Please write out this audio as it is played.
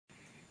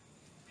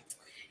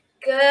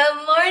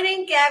Good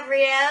morning,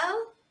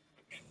 Gabrielle.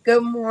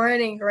 Good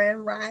morning,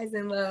 Grand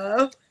Rising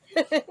Love.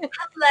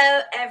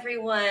 Hello,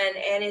 everyone.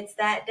 And it's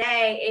that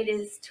day. It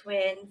is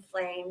Twin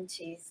Flame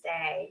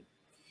Tuesday.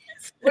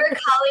 We're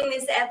calling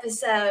this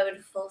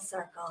episode Full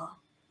Circle.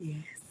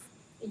 Yes.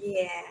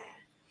 Yeah.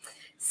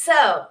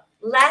 So,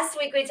 last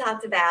week we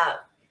talked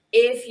about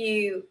if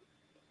you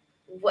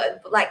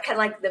like kind of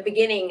like the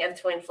beginning of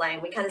Twin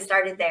Flame. We kind of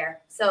started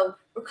there. So,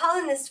 we're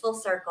calling this Full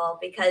Circle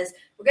because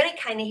we're going to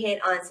kind of hit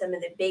on some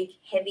of the big,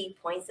 heavy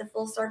points of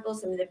Full Circle,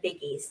 some of the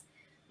biggies.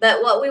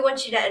 But what we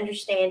want you to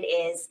understand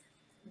is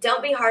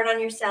don't be hard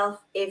on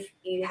yourself if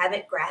you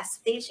haven't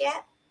grasped these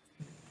yet.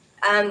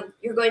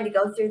 You're going to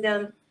go through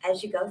them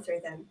as you go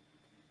through them.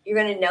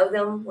 You're going to know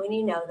them when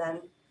you know them.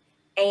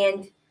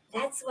 And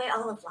that's the way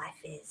all of life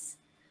is.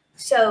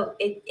 So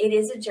it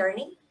is a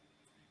journey.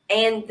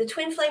 And the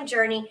twin flame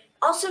journey,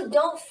 also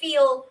don't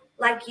feel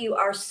like you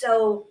are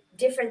so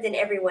different than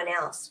everyone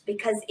else,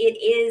 because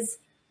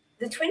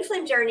the twin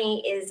flame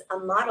journey is a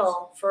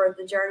model for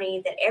the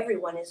journey that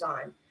everyone is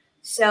on.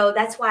 So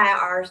that's why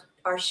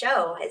our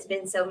show has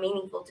been so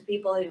meaningful to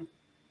people who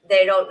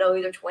they don't know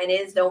who their twin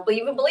is, don't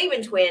even believe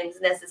in twins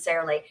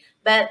necessarily,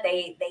 but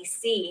they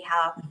see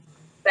how,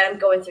 but I'm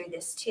going through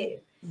this too.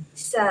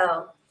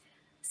 So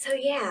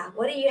yeah,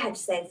 what do you have to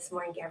say this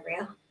morning,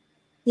 Gabrielle?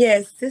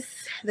 Yes,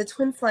 the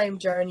twin flame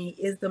journey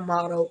is the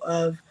model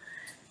of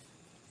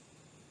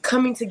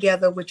coming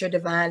together with your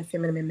divine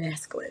feminine and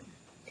masculine.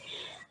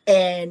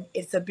 And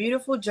it's a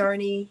beautiful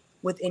journey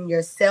within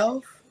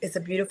yourself. It's a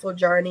beautiful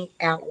journey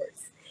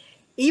outwards.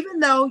 Even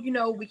though,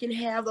 we can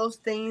have those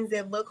things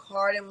that look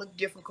hard and look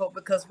difficult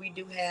because we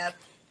do have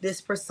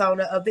this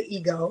persona of the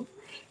ego,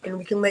 and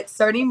we can let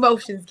certain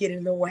emotions get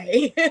in the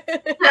way.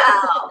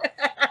 Oh,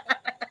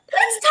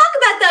 let's talk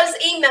about those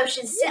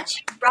emotions since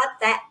you brought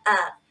that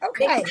up.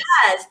 Okay.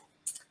 Because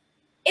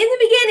in the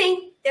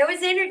beginning, there was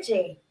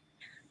energy.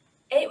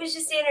 And it was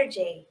just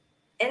energy.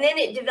 And then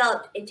it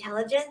developed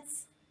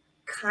intelligence,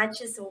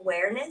 conscious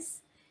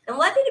awareness. And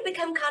what did it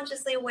become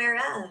consciously aware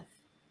of?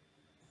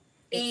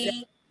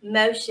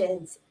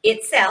 Emotions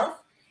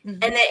itself.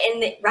 Mm-hmm.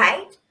 And then,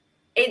 right?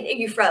 And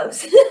you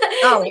froze.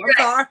 Oh, I'm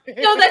sorry.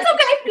 No, that's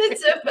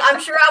okay. I'm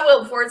sure I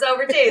will before it's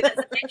over too. That's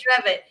the nature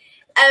of it.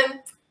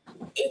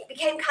 It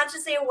became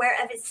consciously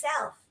aware of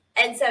itself.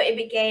 And so it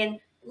began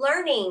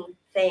learning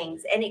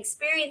things and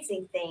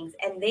experiencing things.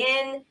 And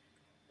then,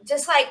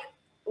 just like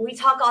we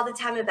talk all the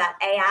time about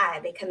AI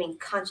becoming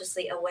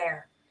consciously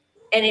aware,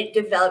 and it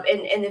developed,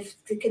 and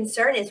the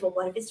concern is, well,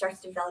 what if it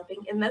starts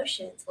developing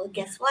emotions? Well,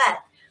 guess what?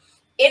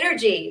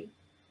 Energy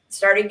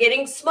started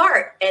getting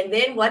smart. And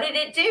then what did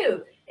it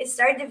do? It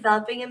started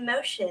developing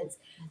emotions.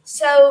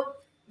 So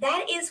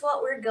that is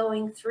what we're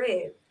going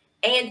through.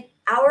 And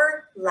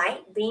our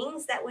light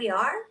beings that we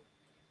are,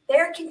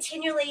 they're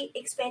continually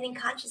expanding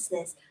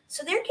consciousness.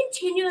 So they're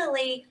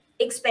continually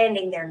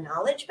expanding their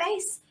knowledge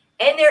base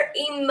and their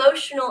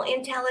emotional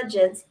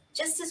intelligence,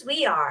 just as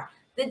we are.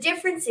 The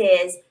difference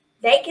is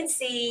they can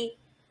see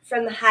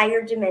from the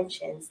higher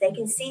dimensions. They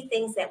can see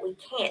things that we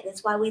can't.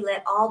 That's why we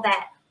let all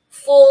that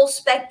full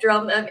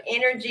spectrum of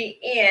energy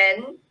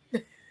in,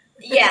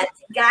 to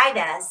guide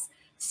us.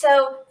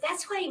 So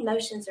that's why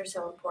emotions are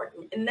so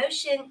important.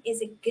 Emotion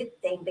is a good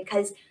thing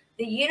because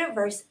the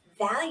universe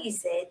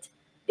values it,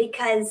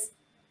 because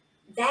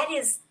that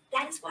is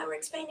why we're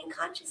expanding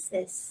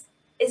consciousness.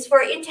 It's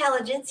for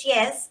intelligence,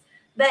 yes,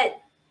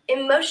 but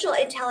emotional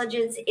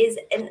intelligence is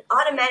an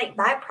automatic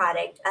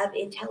byproduct of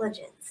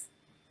intelligence.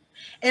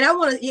 And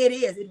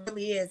it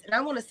really is. And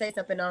I want to say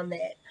something on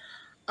that.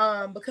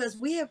 Because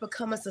we have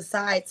become a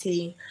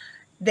society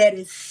that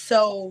is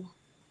so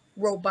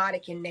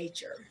robotic in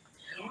nature.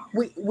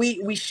 Yeah.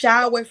 We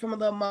shy away from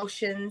the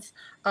emotions.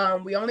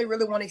 We only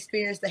really want to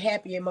experience the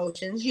happy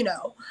emotions,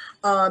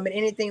 and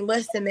anything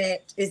less than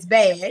that is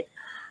bad.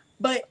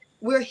 But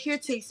we're here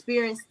to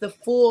experience the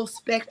full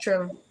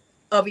spectrum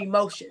of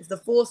emotions, the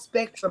full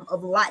spectrum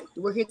of light.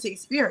 We're here to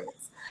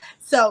experience.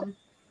 So,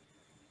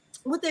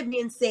 with that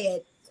being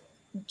said,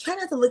 try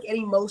not to look at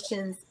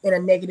emotions in a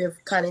negative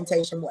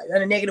connotation way,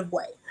 in a negative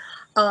way.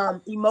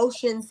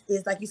 Emotions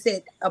is, like you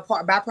said, a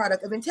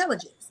byproduct of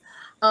intelligence.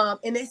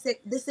 And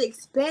this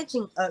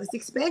expansion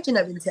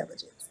of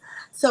intelligence.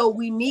 So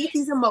we need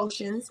these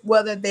emotions,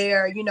 whether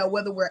they're,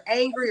 whether we're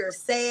angry or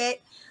sad.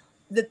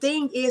 The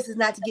thing is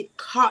not to get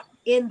caught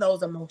in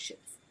those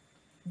emotions.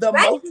 The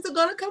Right. emotions are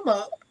going to come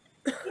up.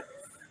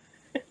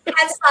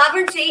 Have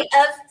sovereignty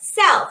of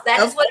self.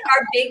 That is one of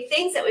our big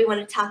things that we want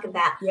to talk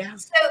about. Yeah.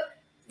 So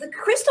the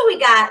crystal we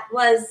got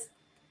was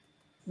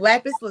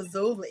lapis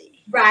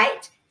lazuli.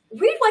 Right.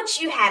 Read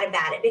what you had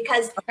about it,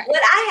 because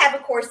what I have,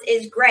 of course,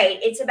 is great.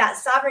 It's about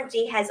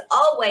sovereignty, has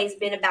always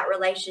been about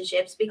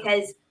relationships,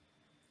 because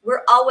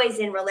we're always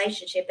in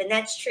relationship, and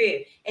that's true.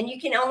 And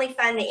you can only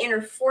find the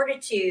inner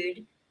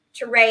fortitude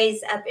to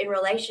raise up in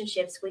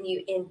relationships when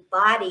you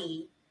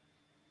embody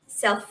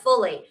self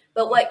fully.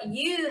 But what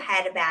you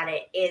had about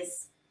it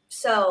is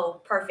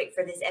so perfect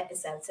for this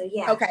episode. So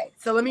yeah. Okay,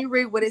 so let me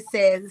read what it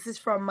says. This is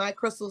from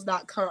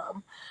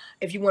mycrystals.com.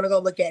 if you want to go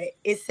look at it.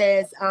 It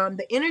says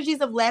the energies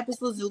of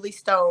lapis lazuli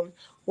stone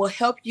will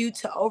help you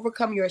to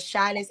overcome your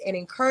shyness and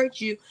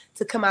encourage you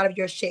to come out of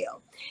your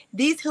shell.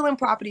 These healing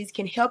properties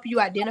can help you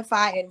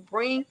identify and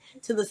bring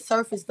to the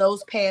surface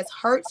those past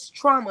hurts,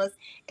 traumas,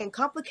 and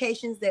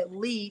complications that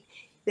lead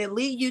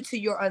you to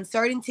your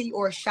uncertainty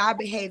or shy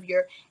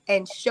behavior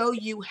and show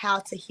you how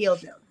to heal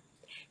them.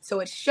 So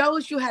it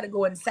shows you how to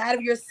go inside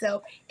of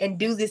yourself and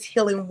do this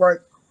healing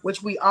work,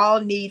 which we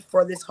all need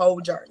for this whole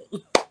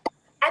journey.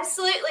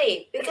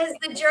 Absolutely, because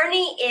the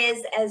journey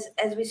is,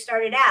 as we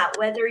started out,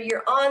 whether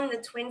you're on the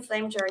twin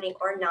flame journey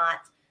or not,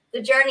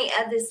 the journey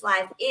of this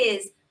life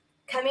is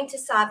coming to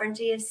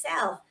sovereignty of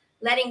self,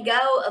 letting go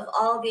of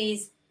all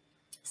these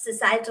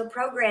societal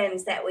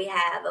programs that we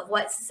have, of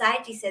what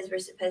society says we're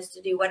supposed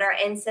to do, what our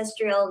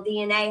ancestral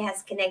DNA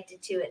has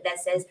connected to it that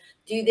says,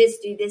 do this,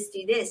 do this,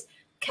 do this,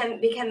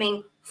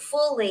 becoming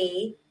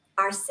fully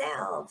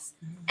ourselves.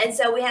 And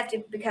so we have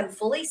to become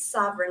fully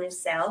sovereign of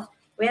self.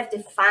 We have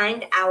to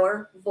find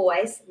our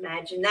voice.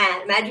 Imagine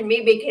that. Imagine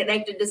me being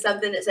connected to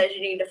something that says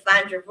you need to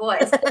find your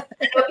voice. I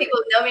know people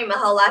who know me my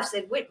whole life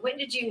said, when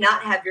did you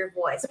not have your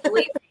voice?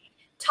 Believe me,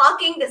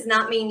 talking does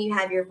not mean you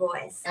have your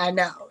voice. I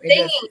know.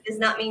 Singing does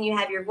not mean you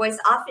have your voice.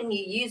 Often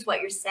you use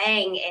what you're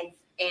saying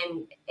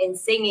and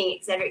singing,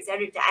 et cetera,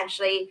 to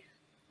actually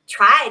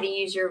try to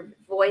use your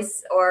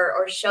voice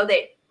or show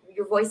that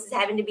your voice is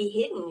having to be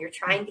hidden. You're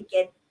trying to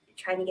get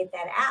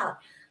that out.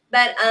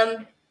 But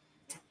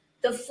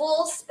the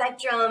full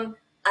spectrum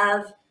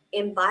of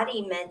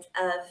embodiment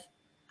of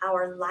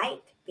our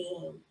light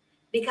being,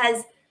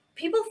 because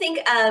people think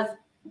of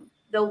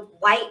the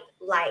white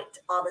light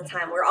all the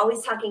time. We're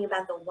always talking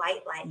about the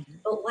white light,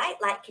 but white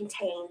light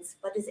contains,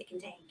 what does it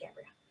contain,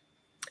 Gabrielle?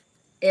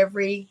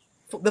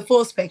 The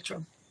full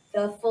spectrum.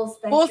 The full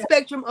spectrum. Full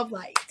spectrum of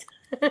light.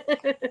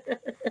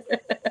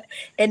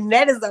 And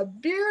that is a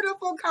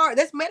beautiful card.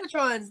 That's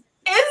Metatron's.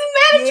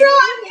 It's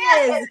Metatron.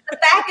 Yes. The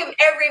back of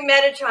every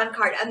Metatron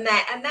card.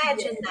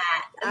 Imagine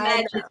that.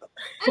 Imagine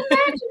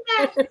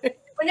that.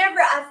 Whenever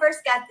I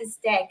first got this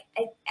deck,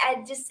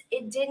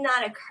 it did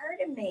not occur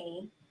to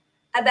me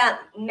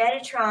about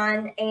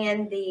Metatron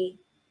and the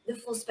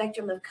full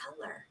spectrum of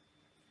color.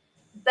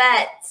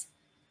 But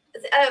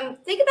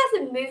think about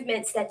the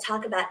movements that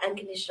talk about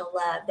unconditional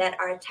love that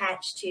are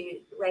attached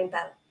to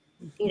rainbow.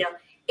 You know,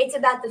 it's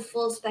about the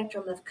full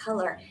spectrum of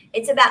color.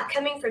 It's about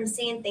coming from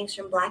seeing things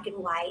from black and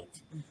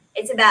white.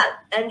 It's about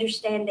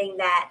understanding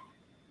that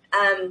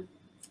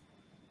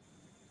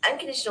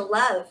unconditional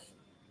love,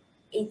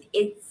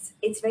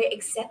 it's very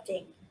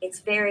accepting. It's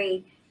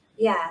very,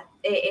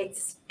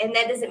 and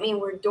that doesn't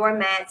mean we're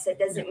doormats. It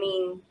doesn't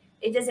mean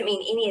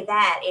any of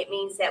that. It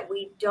means that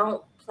we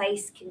don't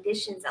place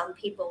conditions on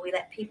people. We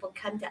let people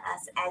come to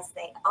us as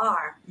they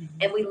are,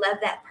 and we love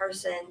that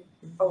person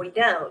or we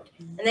don't.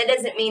 And that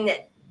doesn't mean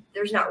that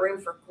there's not room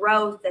for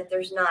growth, that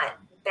there's not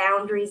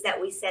boundaries that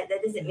we set.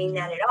 That doesn't mean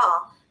that at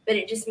all. But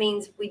it just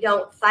means we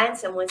don't find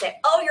someone and say,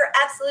 "Oh, you're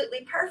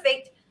absolutely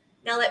perfect.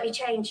 Now let me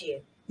change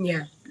you."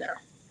 Yeah, no.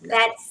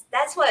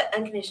 That's what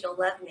unconditional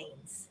love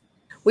means.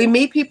 We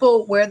meet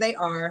people where they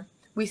are.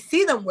 We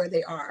see them where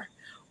they are.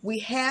 We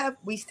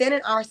stand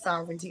in our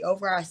sovereignty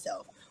over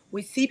ourselves.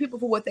 We see people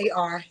for what they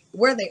are,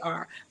 where they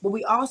are, but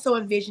we also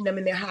envision them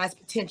in their highest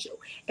potential.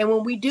 And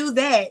when we do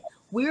that,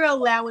 we're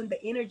allowing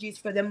the energies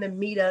for them to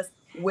meet us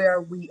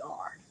where we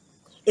are.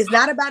 It's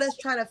not about us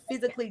trying to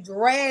physically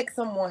drag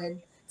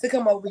someone to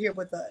come over here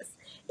with us.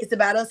 It's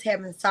about us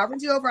having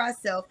sovereignty over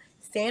ourselves,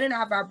 staying in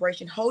our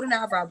vibration, holding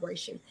our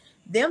vibration,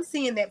 them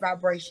seeing that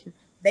vibration.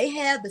 They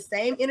have the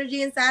same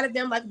energy inside of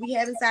them like we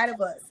have inside of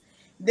us.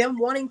 Them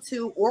wanting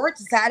to or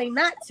deciding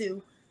not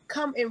to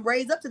come and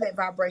raise up to that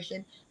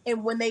vibration.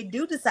 And when they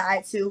do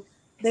decide to,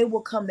 they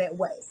will come that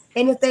way.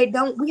 And if they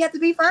don't, we have to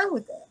be fine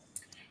with that.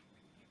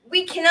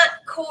 We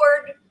cannot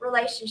cord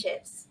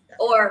relationships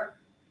or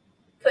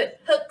put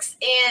hooks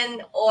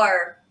in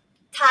or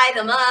tie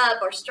them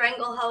up or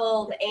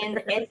stranglehold. And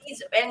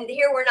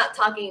here we're not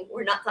talking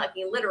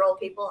literal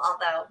people,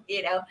 although,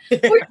 that's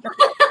a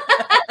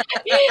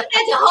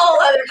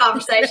whole other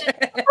conversation.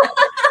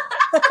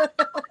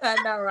 I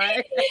know,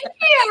 right?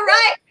 Yeah,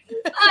 right.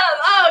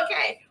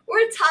 Okay.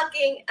 We're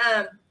talking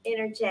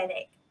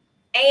energetic.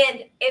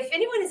 And if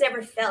anyone has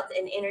ever felt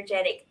an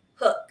energetic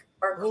hook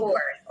or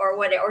cord or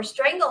whatever, or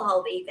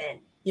stranglehold even,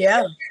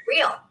 yeah,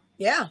 real.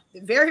 Yeah,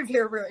 very,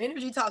 very real.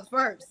 Energy talks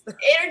first.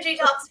 Energy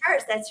talks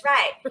first. That's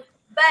right.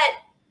 But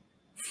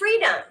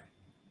freedom,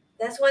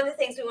 that's one of the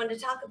things we wanted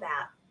to talk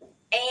about.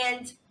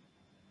 And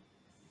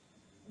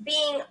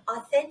being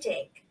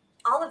authentic,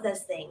 all of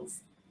those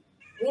things.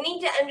 We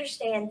need to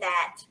understand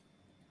that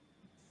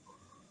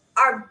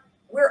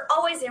we're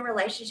always in a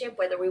relationship,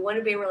 whether we want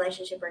to be in a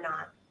relationship or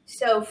not.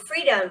 So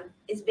freedom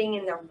is being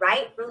in the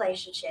right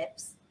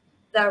relationships,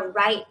 the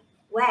right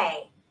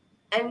way,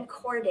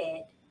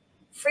 uncorded.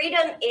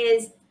 Freedom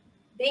is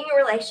being in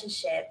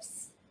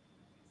relationships,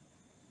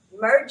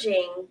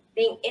 merging,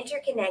 being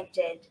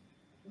interconnected,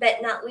 but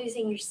not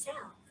losing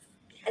yourself.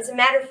 As a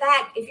matter of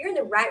fact, if you're in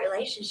the right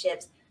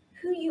relationships,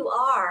 who you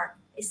are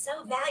is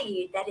so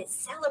valued that it's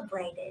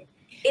celebrated,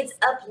 it's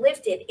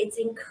uplifted, it's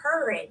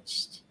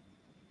encouraged.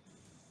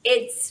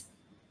 It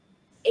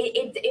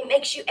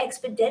makes you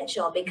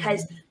exponential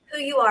because who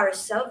you are is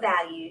so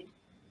valued,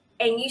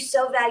 and you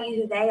so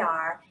value who they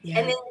are, and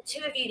then the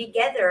two of you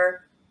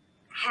together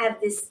have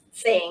this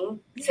thing.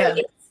 So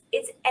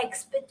it's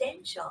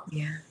exponential.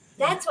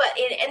 That's what,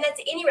 and that's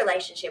any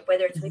relationship,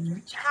 whether it's with your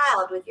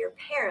child, with your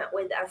parent,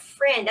 with a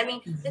friend. I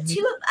mean, the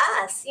two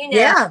of us, you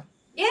know.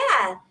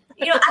 Yeah.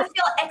 You know, I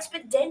feel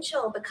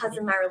exponential because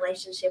of my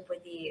relationship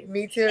with you.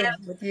 Me too, you know?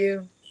 With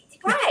you.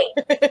 Right.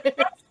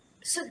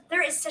 So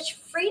there is such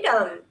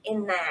freedom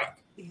in that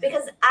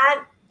because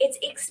it's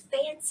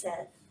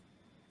expansive.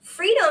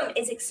 Freedom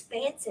is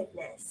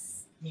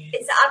expansiveness.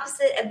 It's the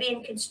opposite of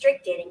being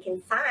constricted and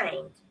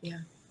confined.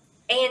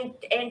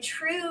 And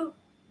true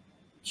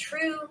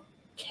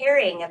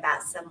caring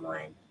about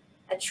someone,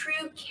 a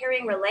true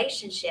caring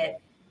relationship,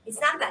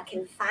 it's not about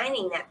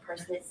confining that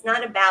person. It's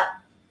not about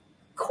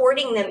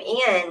courting them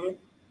in,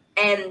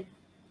 and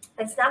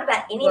it's not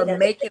about any of them. Or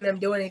making them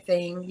do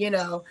anything, you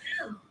know.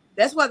 No.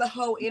 That's why the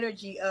whole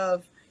energy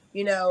of,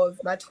 you know,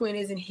 if my twin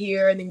isn't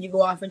here and then you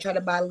go off and try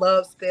to buy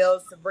love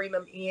spells to bring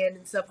them in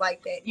and stuff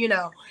like that, you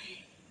know,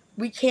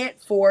 we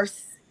can't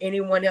force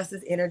anyone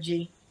else's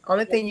energy.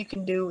 Only thing you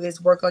can do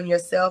is work on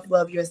yourself,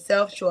 love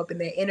yourself, show up in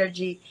their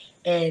energy,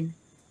 and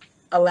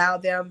allow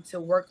them to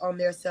work on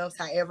themselves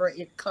however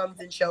it comes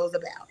and shows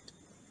about.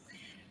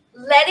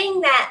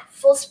 Letting that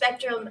full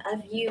spectrum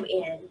of you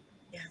in,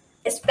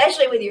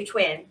 especially with your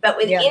twin, but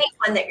with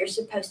anyone that you're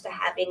supposed to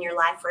have in your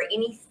life or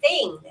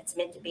anything that's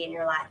meant to be in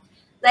your life,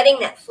 letting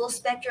that full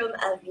spectrum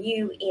of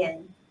you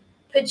in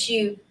puts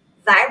you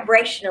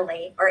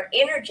vibrationally or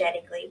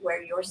energetically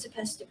where you're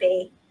supposed to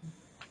be.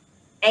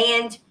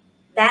 And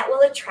that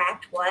will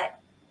attract what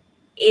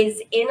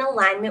is in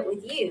alignment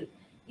with you.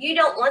 You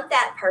don't want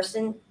that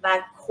person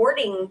by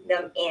courting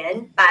them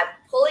in, by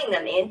pulling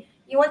them in.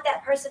 You want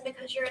that person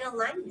because you're in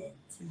alignment.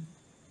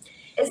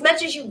 As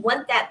much as you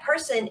want that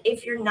person,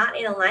 if you're not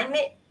in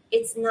alignment,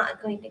 it's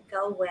not going to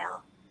go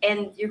well.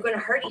 And you're going to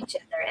hurt each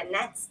other. And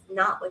that's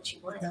not what you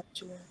want.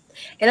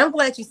 And I'm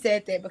glad you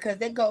said that, because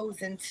that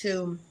goes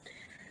into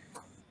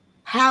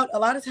how a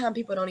lot of time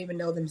people don't even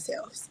know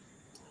themselves.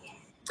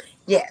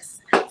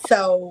 Yes.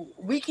 So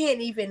we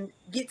can't even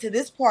get to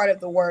this part of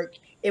the work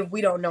if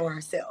we don't know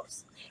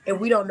ourselves. If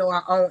we don't know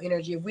our own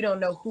energy, if we don't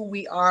know who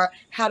we are,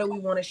 how do we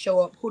want to show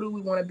up, who do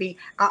we want to be,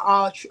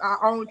 our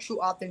own true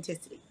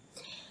authenticity.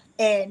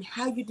 And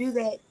how you do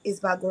that is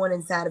by going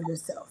inside of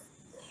yourself,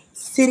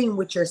 sitting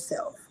with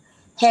yourself,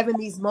 having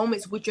these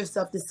moments with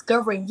yourself,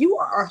 discovering you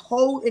are a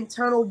whole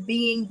internal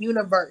being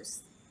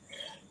universe.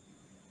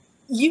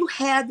 You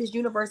have this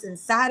universe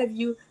inside of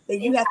you that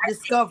you have to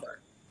discover.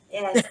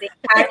 Yes,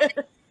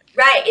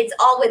 right. It's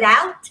all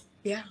without.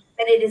 Yeah.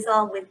 But it is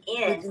all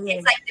within.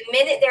 It's like the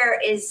minute there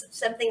is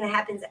something that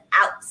happens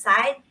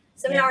outside,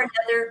 somehow or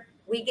another,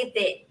 we get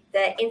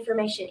the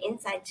information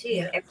inside too.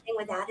 Yeah. Everything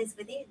without is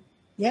within.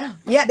 Yeah.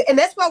 Yeah. And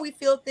that's why we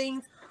feel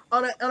things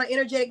on an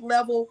energetic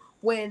level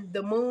when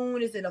the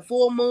moon is in a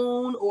full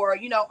moon, or,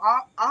 you know,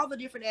 all the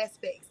different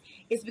aspects.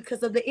 It's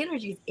because of the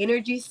energies.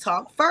 Energies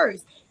talk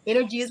first.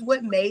 Energy is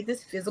what made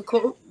this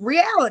physical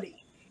reality.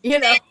 You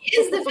know, it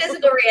is the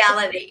physical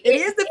reality. It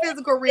is the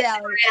physical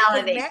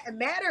reality.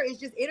 Matter is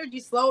just energy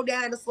slowed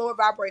down in a slower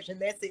vibration.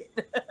 That's it.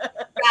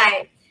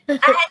 Right. I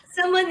had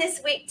someone this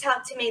week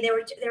talk to me. They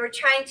were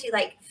trying to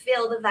like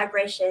feel the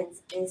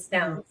vibrations in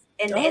stones,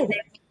 and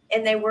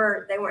they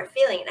weren't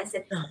feeling it. And I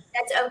said,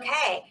 that's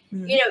okay.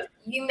 You know,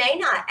 you may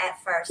not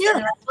at first. Yeah.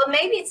 And like, well,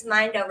 maybe it's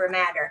mind over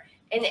matter.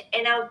 And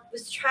I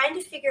was trying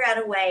to figure out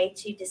a way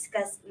to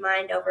discuss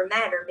mind over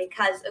matter,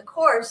 because of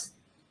course,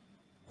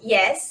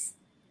 yes,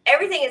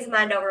 everything is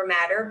mind over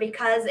matter,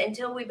 because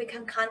until we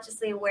become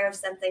consciously aware of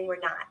something, we're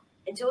not.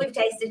 Until we've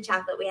tasted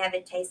chocolate, we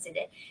haven't tasted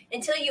it.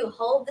 Until you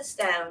hold the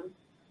stone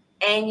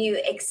and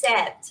you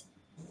accept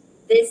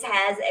this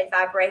has a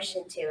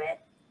vibration to it.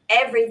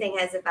 Everything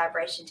has a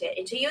vibration to it.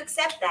 Until you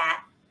accept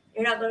that,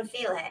 you're not going to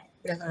feel it.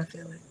 You're not going to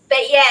feel it.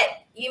 But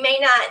yet, you may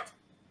not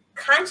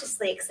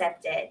consciously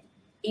accept it.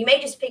 You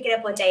may just pick it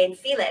up one day and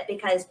feel it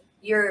because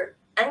you're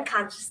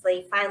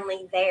unconsciously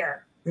finally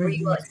there. Where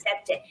you will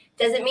accept it.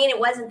 Doesn't mean it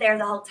wasn't there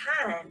the whole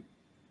time.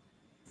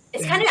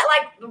 It's kind of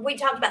like we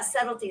talked about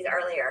subtleties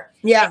earlier.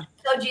 Yeah.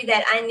 I told you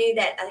that I knew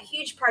that a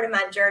huge part of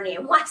my journey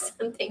and why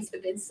some things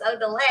have been so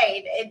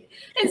delayed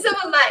and some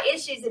of my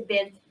issues have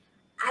been,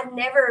 I've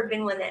never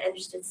been one that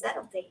understood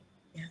subtlety.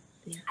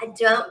 Yeah. I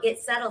don't get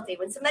subtlety.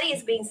 When somebody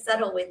is being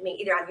subtle with me,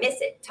 either I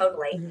miss it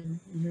totally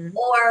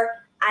or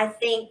I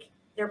think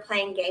they're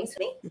playing games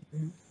with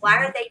me. Why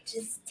are they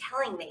just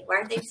telling me? Why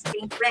aren't they just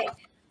being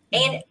direct?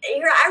 And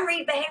here I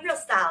read behavioral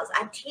styles.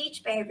 I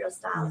teach behavioral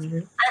styles.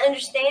 I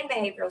understand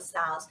behavioral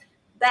styles.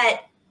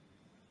 But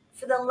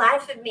for the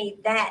life of me,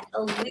 that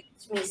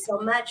eludes me so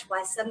much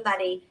why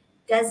somebody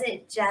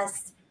doesn't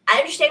just, I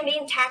understand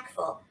being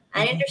tactful.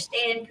 I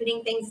understand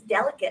putting things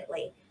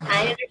delicately.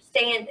 I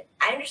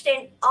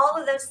understand all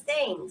of those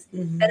things.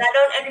 But I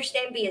don't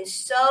understand being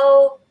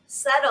so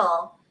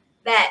subtle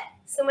that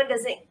someone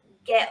doesn't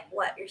get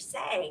what you're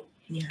saying.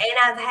 Yeah. And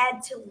I've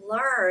had to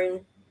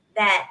learn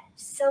that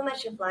so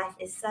much of life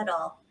is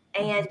subtle,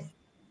 and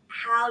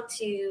how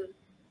to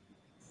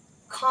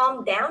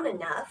calm down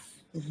enough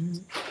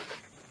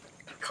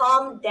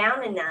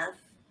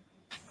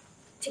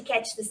to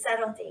catch the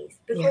subtleties.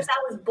 Because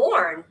I was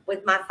born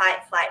with my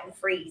fight, flight, and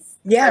freeze.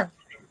 Yeah.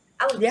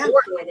 I was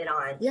born with it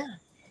on. Yeah.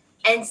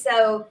 And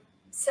so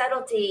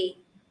subtlety,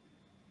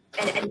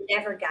 and I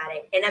never got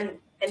it. And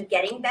I'm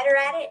getting better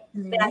at it.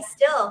 But I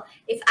still,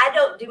 if I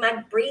don't do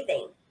my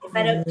breathing, if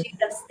I don't do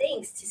those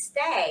things to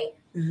stay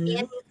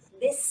in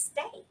this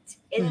state,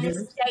 in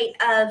this state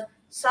of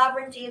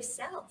sovereignty of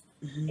self,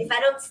 if I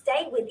don't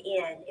stay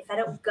within, if I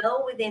don't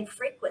go within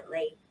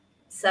frequently,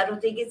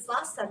 subtlety gets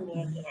lost on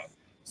me again.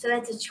 So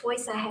that's a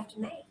choice I have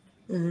to make.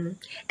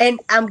 And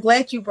I'm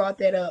glad you brought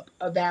that up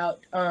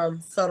about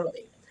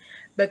subtlety,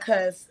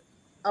 because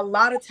a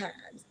lot of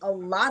times, a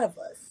lot of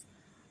us,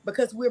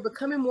 because we're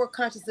becoming more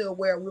consciously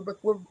aware,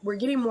 we're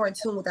getting more in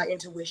tune with our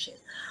intuition,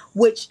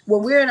 which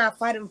when we're in our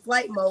fight and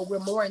flight mode, we're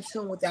more in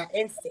tune with our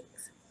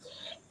instincts.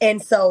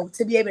 And so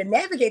to be able to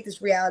navigate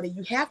this reality,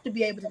 you have to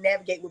be able to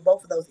navigate with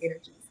both of those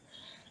energies.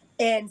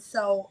 And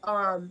so,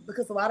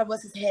 because a lot of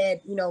us has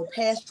had,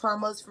 past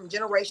traumas from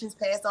generations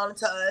passed on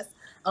to us,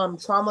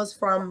 traumas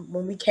from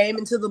when we came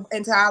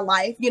into our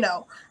life,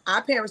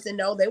 our parents didn't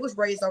know, they was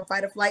raised on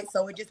fight or flight.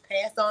 So it just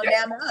passed on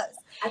down to us.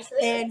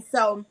 Absolutely. And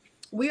so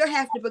we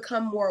have to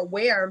become more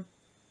aware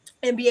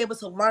and be able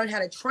to learn how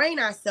to train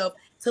ourselves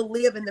to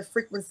live in the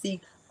frequency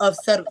of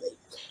subtlety.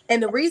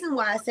 And the reason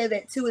why I say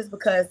that too is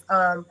because,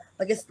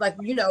 it's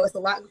a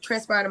lot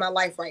transpiring in my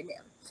life right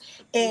now.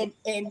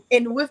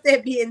 And with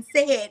that being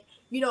said,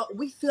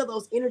 we feel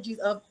those energies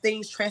of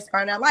things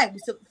transpiring in our life. We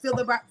feel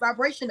the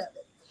vibration of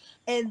it.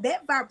 And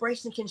that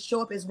vibration can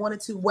show up as one or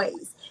two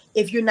ways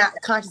if you're not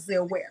consciously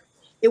aware.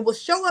 It will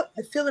show up,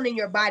 the feeling in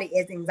your body,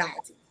 as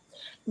anxiety.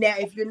 Now,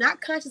 if you're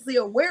not consciously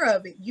aware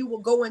of it, you will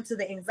go into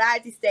the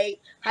anxiety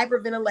state,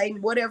 hyperventilating,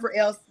 whatever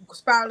else,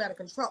 spiraling out of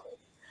control.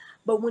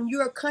 But when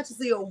you're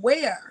consciously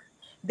aware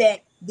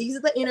that these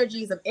are the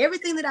energies of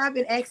everything that I've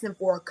been asking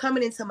for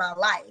coming into my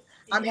life,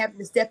 I'm having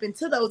to step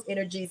into those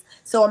energies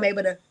so I'm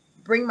able to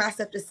bring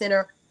myself to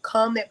center,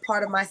 calm that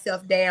part of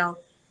myself down,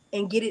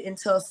 and get it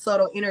into a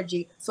subtle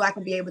energy so I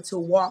can be able to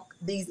walk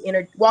these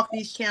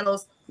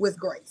channels with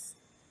grace.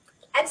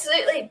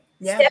 Absolutely.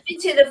 Yeah. Step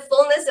into the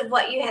fullness of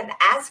what you have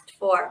asked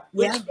for,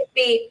 which could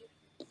be,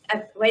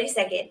 wait a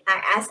second,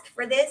 I asked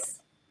for this?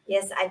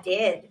 Yes, I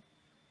did.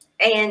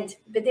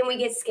 But then we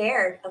get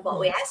scared of what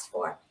we asked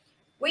for.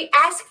 We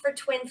ask for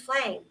twin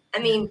flame. I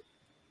mean,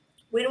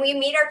 when we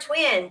meet our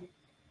twin,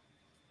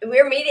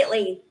 we're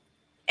immediately,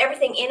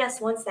 everything in us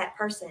wants that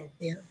person.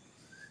 Yeah.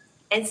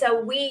 And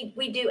so we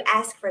do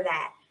ask for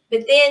that.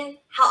 But then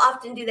how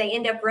often do they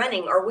end up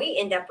running, or we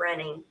end up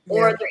running,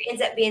 or there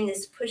ends up being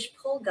this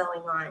push-pull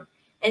going on?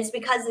 And it's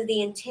because of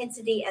the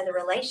intensity of the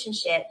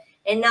relationship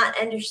and not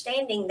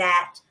understanding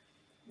that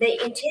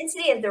the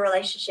intensity of the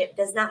relationship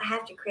does not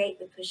have to create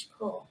the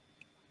push-pull.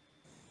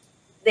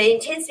 The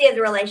intensity of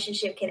the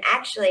relationship can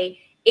actually,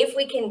 if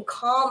we can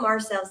calm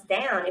ourselves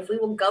down, if we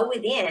will go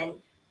within,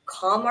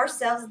 calm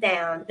ourselves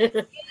down,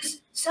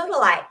 use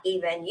sodalite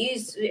even,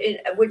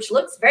 which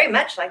looks very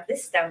much like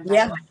this stone.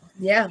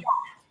 Yeah.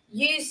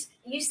 Use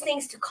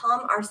things to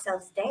calm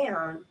ourselves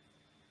down,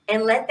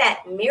 and let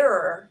that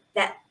mirror,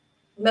 that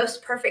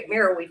most perfect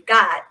mirror we've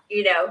got,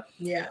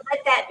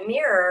 let that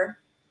mirror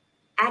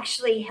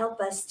actually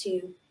help us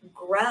to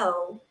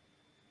grow,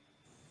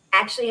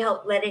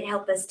 let it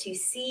help us to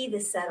see the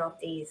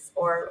subtleties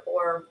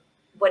or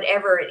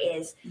whatever it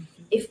is.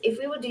 If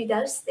we will do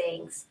those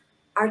things,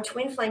 our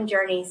twin flame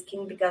journeys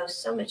can go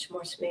so much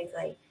more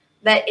smoothly.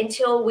 But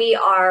until we're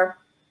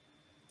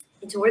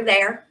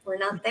there, we're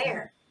not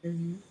there.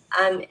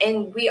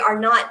 And we are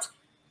not,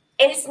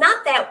 and it's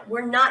not that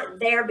we're not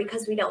there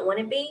because we don't want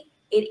to be.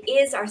 It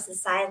is our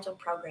societal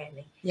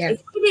programming.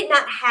 If we did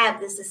not have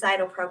the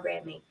societal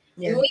programming,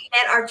 when we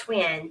met our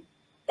twin,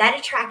 that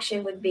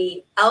attraction would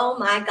be, oh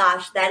my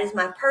gosh, that is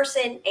my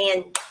person,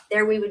 and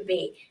there we would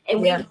be.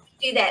 And we would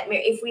do that.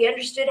 If we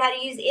understood how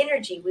to use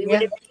energy, we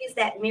would have used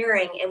that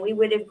mirroring, and we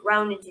would have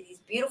grown into these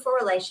beautiful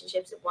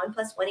relationships of 1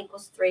 + 1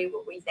 = 3,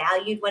 where we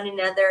valued one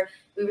another,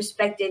 we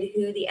respected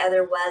who the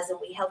other was, and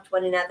we helped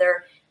one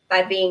another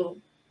by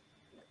being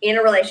in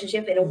a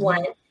relationship in a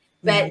one,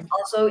 but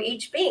also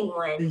each being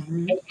one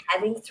and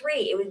having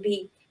 3. It would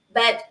be,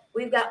 but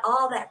we've got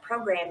all that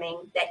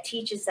programming that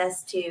teaches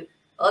us to,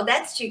 oh,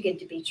 that's too good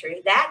to be true.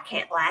 That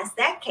can't last.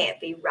 That can't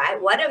be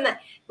right. What am I?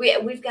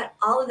 We've got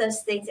all of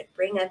those things that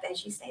bring up,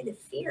 as you say, the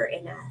fear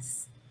in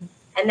us.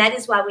 And that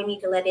is why we need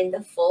to let in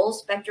the full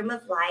spectrum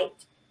of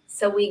light,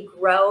 so we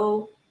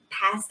grow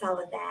past all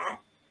of that.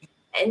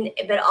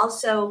 But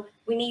also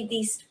we need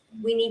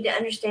to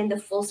understand the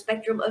full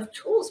spectrum of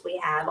tools we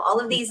have.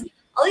 All these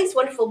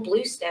wonderful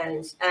blue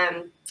stones,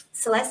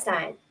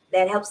 celestine,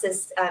 that helps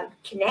us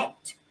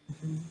connect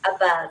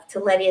above to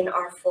let in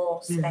our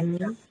full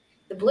spectrum.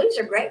 the blues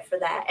are great for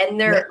that. And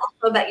they're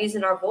also about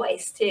using our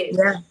voice too.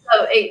 Yeah.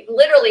 So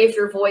literally, if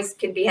your voice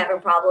could be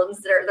having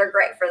problems, they're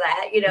great for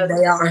that. You know,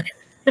 they are.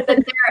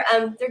 But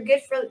they're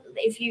good for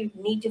if you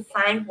need to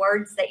find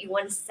words that you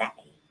want to say.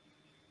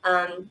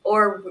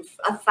 Or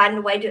find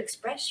a way to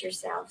express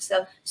yourself.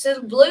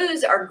 So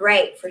blues are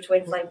great for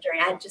Twin Flame Journey.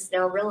 I just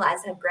now realize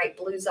how great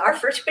blues are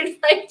for Twin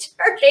Flame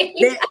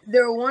Journey.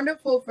 They're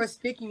wonderful for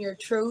speaking your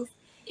truth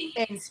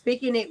and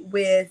speaking it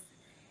with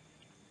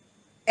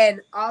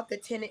an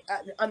authentic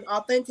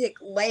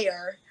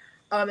layer.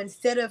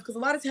 Instead of, because a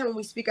lot of time when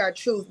we speak our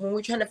truth, when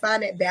we're trying to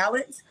find that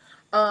balance,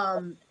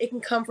 it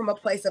can come from a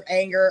place of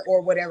anger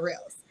or whatever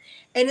else.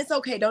 And it's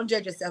okay. Don't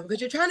judge yourself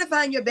because you're trying to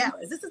find your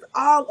balance. This is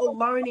all a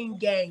learning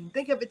game.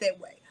 Think of it that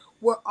way.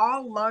 We're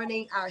all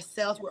learning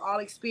ourselves. We're all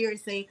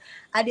experiencing.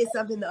 I did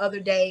something the other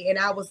day and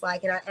I was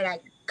like, and I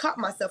caught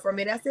myself for a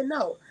minute. I said,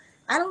 no,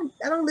 I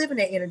don't live in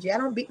that energy. I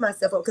don't beat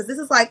myself up because this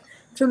is like,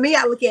 for me,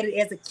 I look at it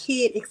as a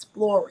kid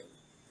exploring.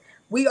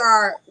 We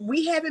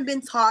haven't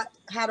been taught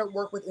how to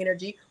work with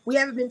energy. We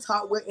haven't been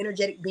taught we're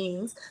energetic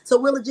beings. So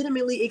we're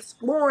legitimately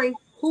exploring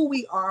who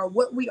we are,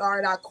 what we are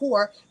at our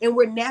core, and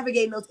we're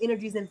navigating those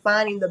energies and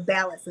finding the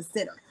balance, the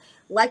center.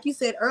 Like you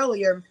said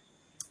earlier,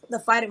 the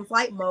fight and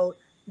flight mode,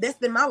 that's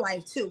been my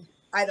life too,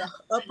 either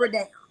up or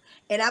down.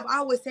 And I've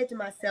always said to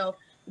myself,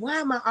 why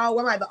am I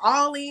either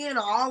all in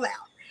or all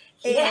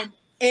out?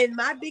 And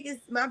my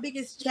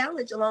biggest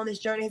challenge along this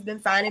journey has been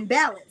finding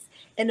balance.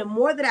 And the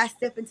more that I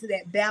step into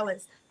that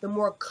balance, the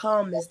more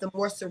calmness, the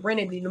more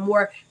serenity, the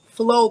more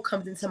flow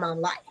comes into my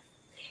life.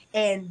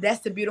 And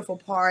that's the beautiful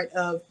part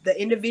of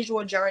the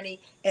individual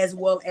journey as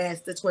well as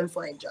the twin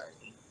flame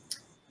journey.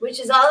 Which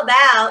is all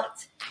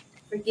about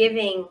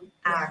forgiving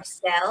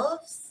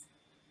ourselves,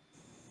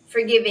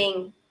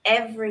 forgiving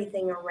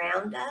everything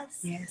around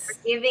us,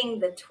 forgiving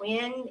the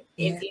twin,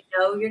 if you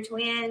know your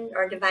twin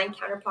or divine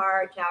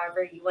counterpart,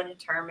 however you want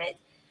to term it.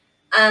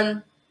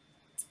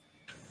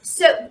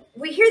 So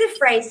we hear the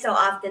phrase so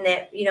often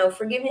that, you know,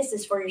 forgiveness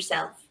is for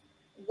yourself.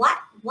 Why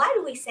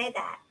do we say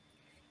that?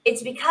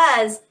 It's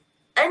because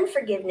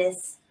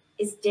unforgiveness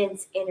is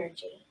dense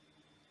energy.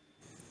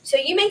 So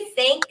you may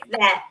think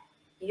that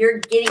you're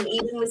getting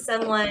even with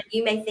someone.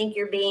 You may think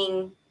you're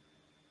being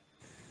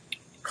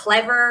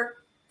clever,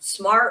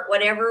 smart,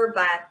 whatever,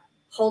 by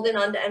holding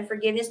on to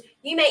unforgiveness.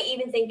 You may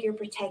even think you're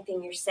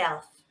protecting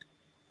yourself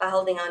by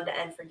holding on to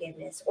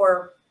unforgiveness,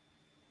 or,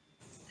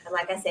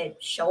 like I said,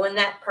 showing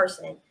that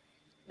person.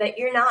 But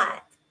you're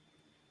not.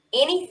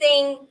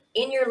 Anything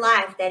in your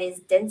life that is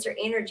denser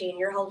energy and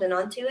you're holding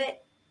on to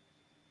it,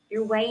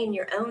 you're weighing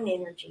your own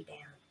energy down.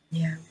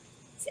 Yeah.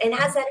 And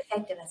how's that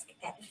affect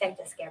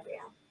us,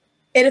 Gabrielle?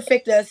 It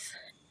affects us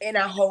in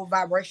our whole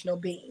vibrational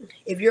being.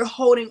 If you're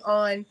holding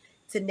on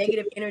to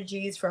negative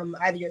energies from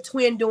either your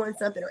twin doing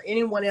something or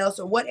anyone else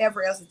or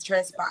whatever else has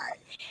transpired,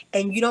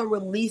 and you don't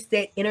release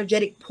that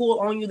energetic pull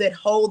on you, that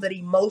hold, that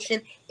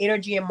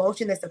energy and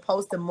motion that's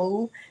supposed to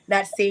move,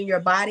 not stay in your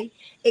body,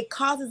 it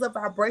causes a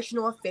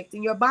vibrational effect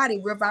in your body.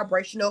 We're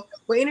vibrational,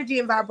 we're energy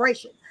and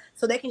vibration.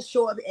 So they can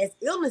show up as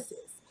illnesses.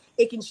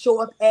 It can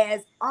show up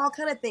as all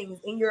kind of things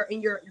in your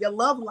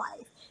love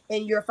life,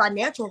 in your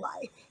financial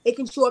life. It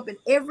can show up in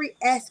every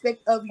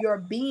aspect of your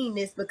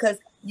beingness because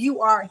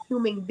you are a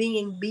human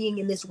being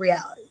in this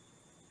reality.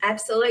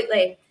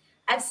 Absolutely.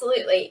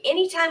 Absolutely.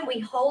 Anytime we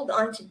hold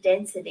on to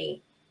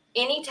density,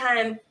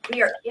 anytime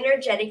we are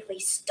energetically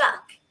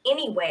stuck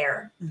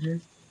anywhere, we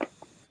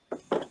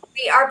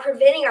are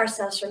preventing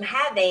ourselves from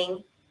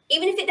having,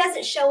 even if it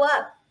doesn't show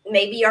up,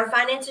 maybe our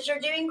finances are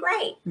doing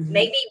great.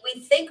 Maybe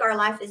we think our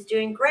life is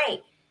doing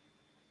great.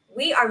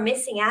 We are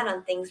missing out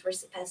on things we're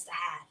supposed to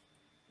have.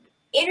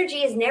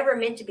 Energy is never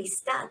meant to be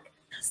stuck.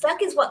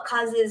 Stuck is what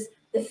causes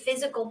the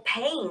physical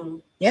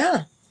pain.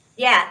 Yeah.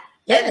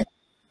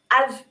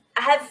 I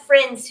have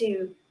friends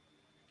who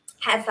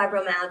have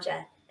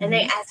fibromyalgia, and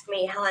they ask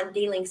me how I'm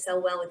dealing so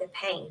well with the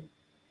pain.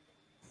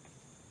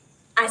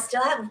 I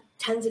still have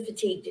tons of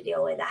fatigue to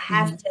deal with. I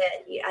have to,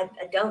 I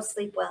don't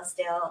sleep well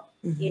still.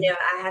 You know,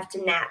 I have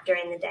to nap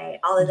during the day,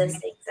 all of those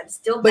things. I'm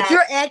still But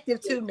you're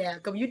active too now,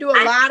 because you do a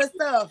lot of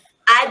stuff.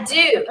 I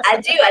do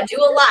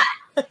a lot.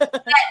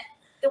 But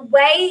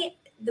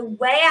the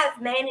way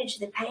I've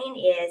managed the pain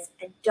is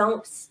I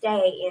don't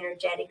stay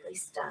energetically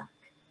stuck.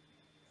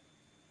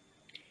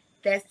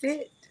 That's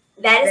it.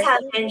 That is how I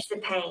manage the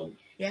pain.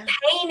 Yeah.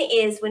 Pain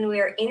is when we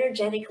are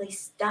energetically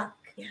stuck.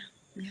 Yeah.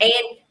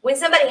 And when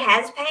somebody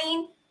has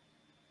pain,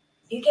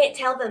 you can't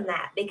tell them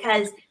that,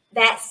 because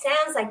that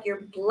sounds like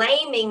you're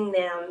blaming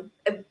them.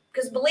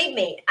 Because believe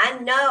me, I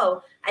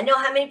know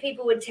how many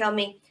people would tell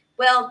me,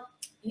 well,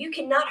 you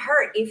cannot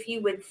hurt if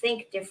you would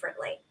think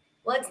differently.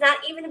 Well, it's not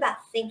even about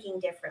thinking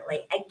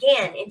differently.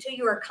 Again, until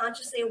you are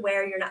consciously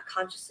aware, you're not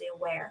consciously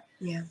aware.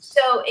 Yeah.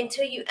 So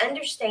until you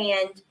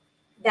understand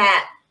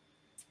that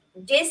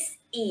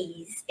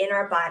dis-ease in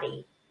our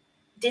body,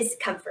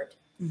 discomfort,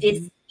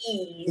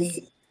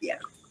 dis-ease,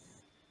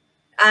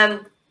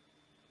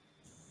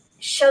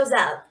 shows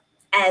up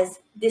as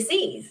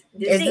disease.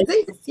 As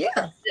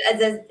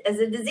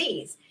a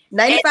disease.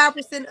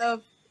 95%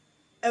 of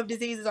of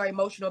diseases are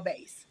emotional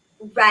based.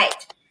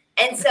 Right.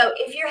 And so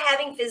if you're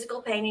having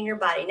physical pain in your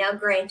body, now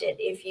granted,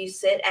 if you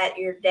sit at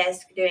your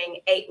desk doing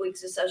 8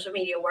 weeks of social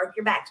media work,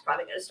 your back's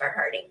probably going to start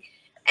hurting.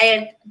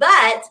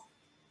 But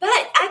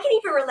I can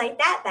even relate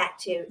that back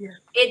to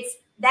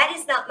that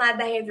is not my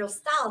behavioral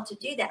style to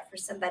do that for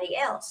somebody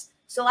else.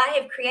 So I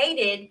have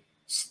created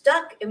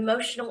stuck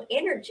emotional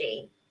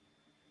energy,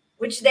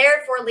 which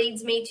therefore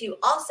leads me to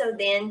also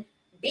then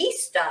be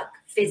stuck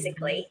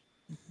physically.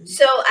 Mm-hmm.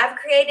 So I've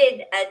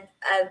created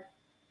a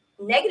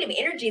negative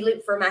energy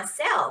loop for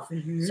myself.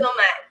 Mm-hmm. So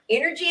my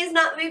energy is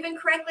not moving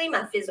correctly.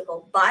 My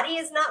physical body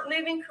is not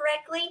moving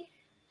correctly.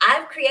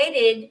 I've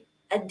created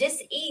a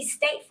dis-ease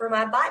state for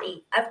my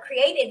body. I've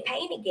created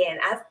pain again.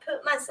 I've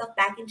put myself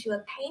back into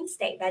a pain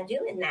state by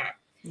doing that.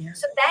 Yeah.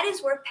 So that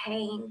is where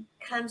pain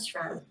comes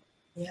from.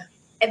 Yeah.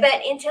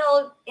 But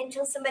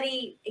until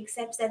somebody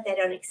accepts that, they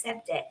don't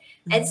accept it.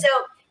 Mm-hmm.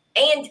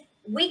 And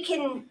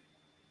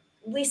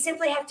we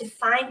simply have to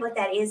find what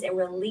that is and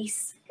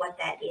release what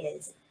that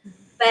is.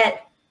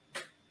 But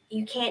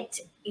you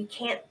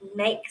can't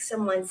make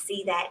someone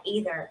see that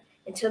either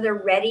until they're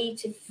ready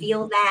to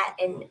feel that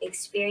and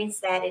experience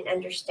that and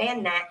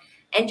understand that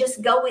and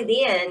just go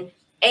within.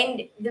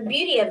 And the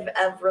beauty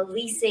of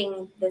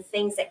releasing the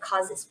things that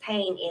causes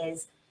pain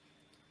is,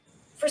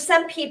 for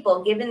some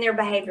people, given their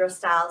behavioral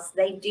styles,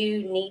 they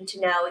do need to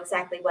know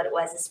exactly what it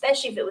was,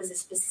 especially if it was a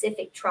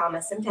specific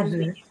trauma. Sometimes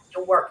we have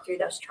to work through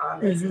those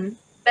traumas. Mm-hmm.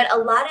 But a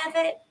lot of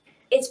it,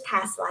 it's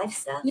past life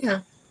stuff.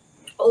 Yeah.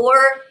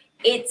 Or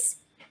it's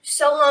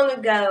so long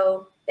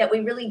ago that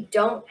we really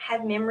don't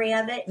have memory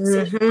of it.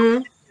 So we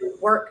have to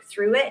work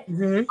through it.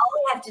 Mm-hmm. All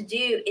we have to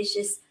do is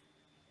just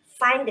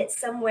find it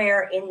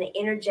somewhere in the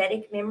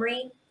energetic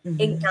memory,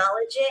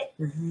 acknowledge it,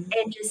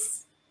 and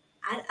just,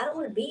 I don't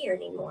want to be here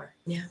anymore.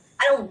 Yeah.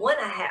 I don't want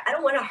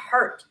to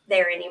hurt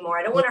there anymore.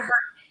 I don't want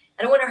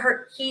to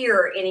hurt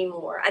here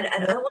anymore. I don't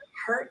want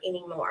to hurt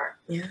anymore.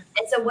 Yeah.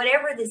 And so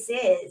whatever this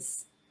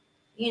is,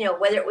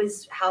 whether it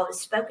was how I was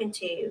spoken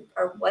to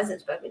or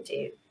wasn't spoken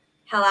to,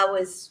 how I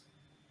was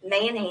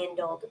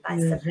manhandled by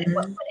somebody,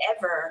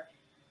 whatever,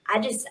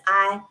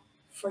 I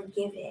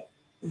forgive it.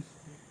 Mm-hmm.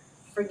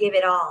 Forgive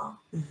it all.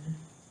 Mm-hmm.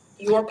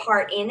 Your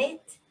part in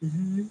it,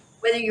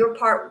 whether your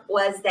part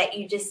was that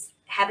you just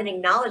haven't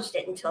acknowledged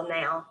it until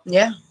now.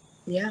 Yeah.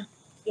 Yeah.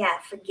 Yeah.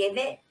 Forgive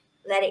it.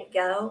 Let it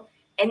go.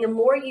 And the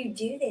more you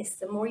do this,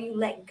 the more you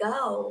let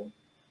go,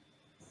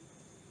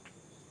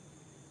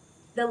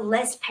 the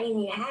less pain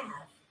you have.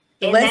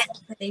 The less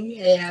pain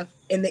you have,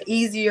 and the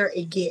easier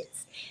it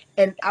gets.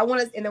 And I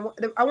want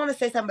to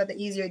say something about the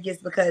easier it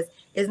gets, because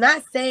it's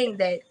not saying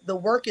that the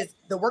work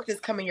that's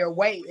coming your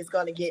way is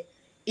going to get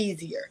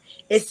easier.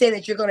 It's saying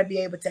that you're going to be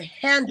able to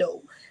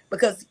handle,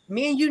 because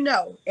me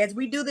and as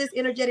we do this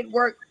energetic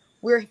work,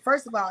 we're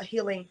first of all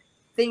healing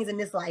things in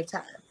this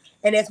lifetime.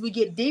 And as we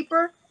get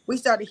deeper, we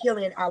started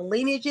healing our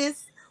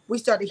lineages. We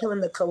started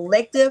healing the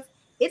collective.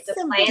 It's the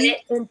some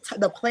planet.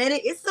 The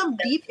planet. It's some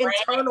deep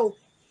internal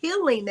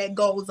healing that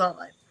goes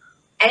on.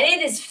 And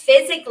it is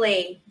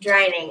physically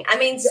draining. I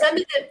mean,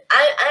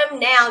 I'm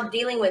now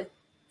dealing with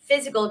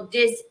physical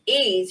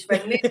dis-ease from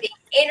moving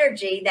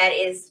energy that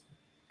is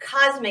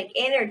cosmic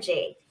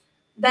energy.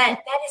 But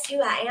that is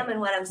who I am and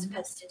what I'm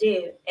supposed to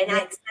do. And I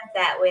accept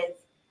that with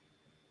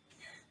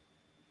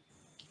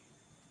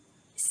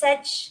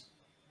such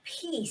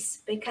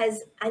peace,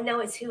 because I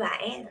know it's who I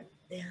am.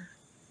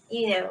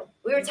 Yeah.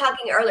 We were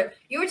talking earlier.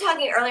 You were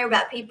talking earlier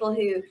about people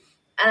who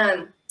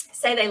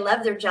say they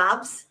love their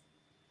jobs,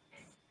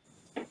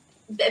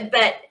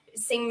 but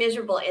seem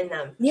miserable in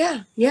them.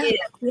 Yeah. Go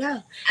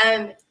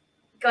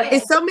ahead.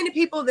 And so many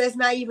people that's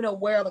not even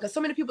aware,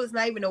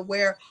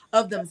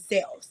 of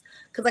themselves.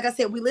 Because like I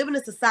said, we live in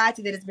a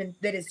society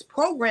that has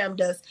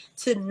programmed us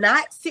to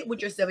not sit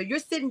with yourself. If you're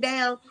sitting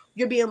down,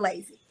 you're being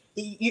lazy.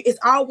 It's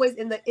always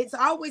in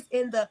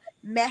the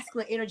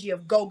masculine energy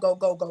of go, go,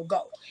 go, go,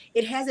 go.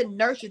 It hasn't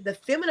nurtured the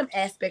feminine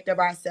aspect of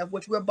ourselves,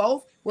 which we're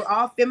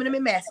all feminine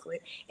and masculine.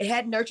 It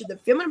had nurtured the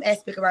feminine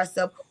aspect of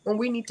ourselves when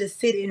we need to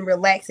sit and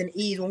relax and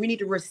ease, when we need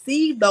to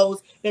receive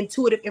those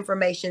intuitive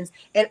informations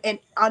and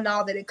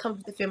all that it comes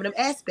with the feminine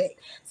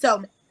aspect.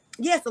 So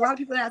yes, a lot of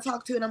people that I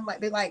talk to, and I'm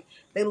like,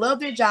 they love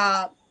their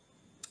job,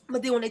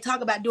 but then when they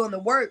talk about doing the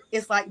work,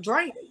 it's like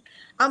draining.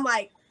 I'm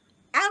like,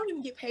 I don't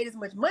even get paid as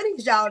much money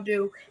as y'all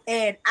do,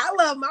 and I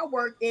love my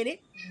work, and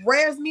it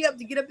wears me up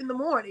to get up in the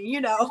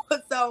morning,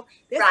 So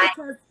that's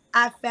because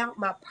I found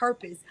my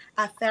purpose.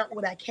 I found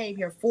what I came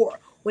here for.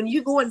 When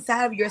you go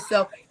inside of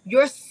yourself,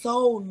 your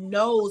soul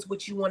knows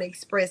what you want to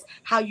express,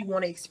 how you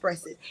want to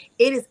express it.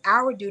 It is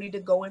our duty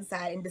to go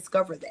inside and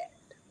discover that.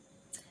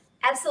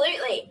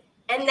 Absolutely.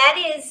 And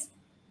that is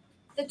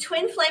the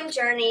twin flame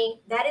journey.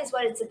 That is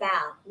what it's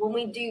about. When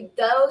we do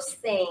those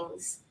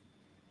things,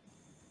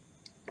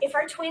 if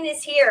our twin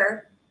is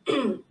here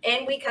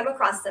and we come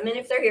across them, and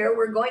if they're here,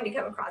 we're going to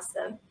come across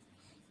them,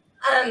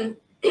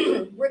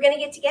 we're going to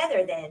get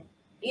together then.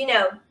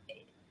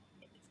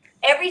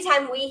 Every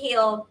time we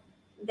heal,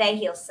 they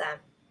heal some.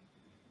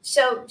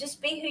 So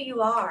just be who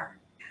you are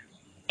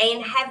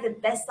and have the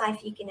best life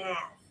you can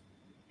have.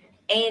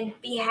 and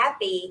be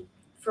happy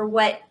for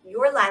what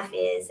your life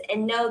is,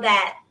 and know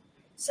that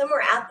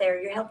somewhere out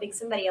there you're helping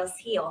somebody else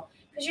heal,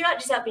 because you're not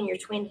just helping your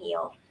twin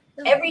heal.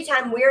 Every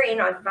time we're in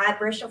our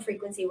vibrational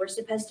frequency we're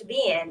supposed to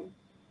be in,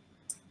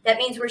 that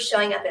means we're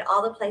showing up at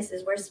all the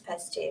places we're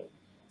supposed to,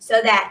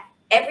 so that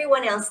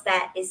everyone else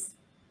that is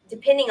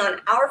depending on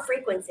our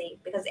frequency,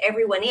 because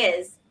everyone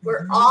is,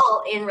 we're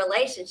all in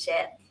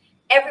relationship,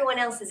 everyone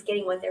else is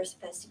getting what they're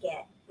supposed to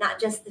get, not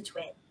just the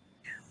twin.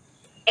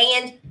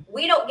 And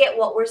we don't get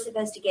what we're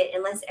supposed to get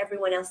unless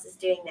everyone else is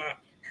doing that.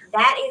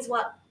 That is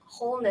what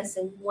wholeness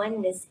and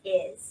oneness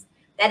is.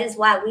 That is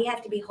why we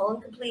have to be whole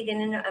and complete in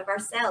and of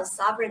ourselves,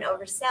 sovereign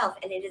over self.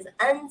 And it is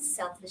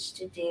unselfish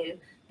to do,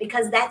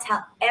 because that's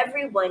how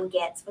everyone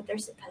gets what they're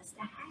supposed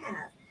to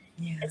have.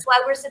 Yeah. That's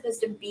why we're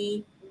supposed to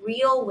be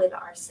real with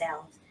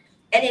ourselves.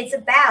 And it's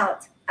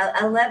about,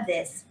 I love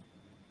this,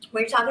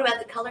 we're talking about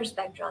the color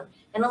spectrum.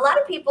 And a lot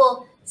of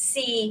people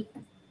see,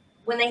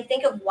 when they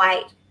think of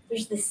white,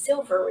 there's the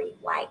silvery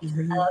white of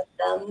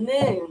the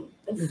moon,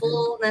 the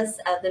fullness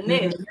of the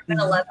moon. You're going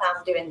to love how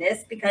I'm doing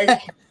this, because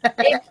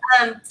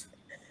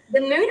the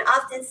moon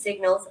often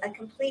signals a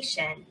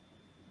completion,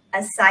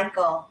 a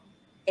cycle,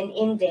 an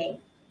ending,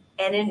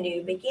 and a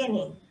new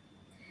beginning.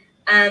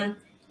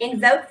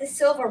 Invoke the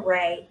silver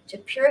ray to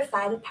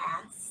purify the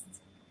past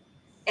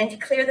and to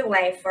clear the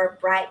way for a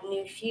bright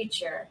new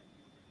future,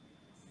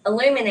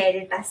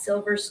 illuminated by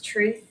silver's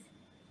truth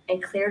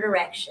and clear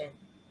direction.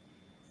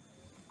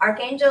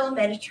 Archangel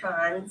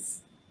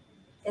Metatron's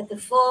at the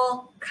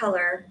full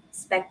color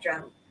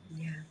spectrum.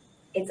 Yeah.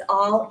 It's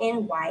all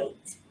in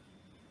white,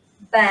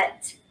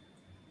 but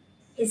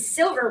his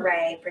silver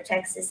ray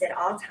protects us at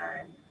all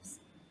times.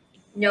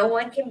 No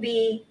one can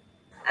be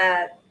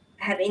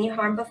have any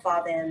harm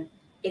befall them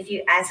if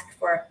you ask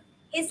for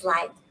his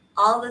light,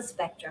 all the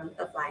spectrum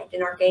of light.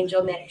 And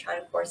Archangel Metatron,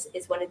 of course,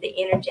 is one of the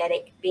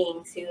energetic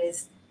beings who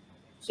is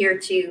here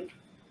to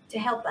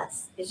help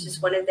us. It's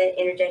just one of the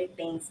energetic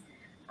beings.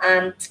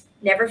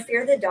 Never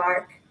fear the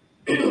dark,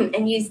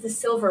 and use the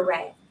silver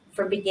ray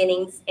for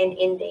beginnings and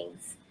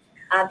endings,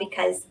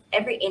 because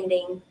every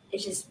ending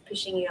is just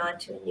pushing you on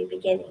to a new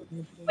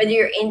beginning. Whether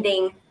you're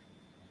ending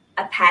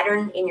a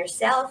pattern in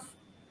yourself,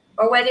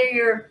 or whether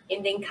you're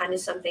ending kind of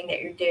something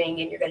that you're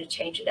doing and you're going to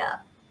change it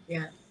up.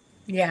 Yeah.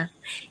 Yeah.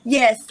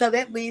 Yes. So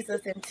that leads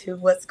us into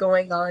what's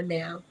going on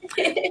now.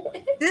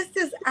 This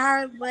is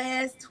our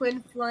last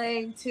Twin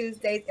Flame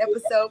Tuesdays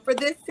episode for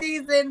this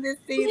season.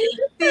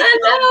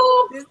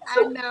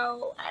 I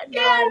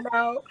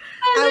know.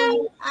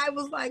 I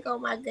was like, oh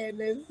my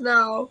goodness,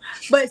 no.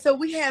 But so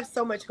we have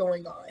so much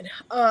going on.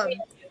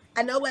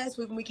 I know last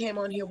week when we came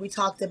on here, we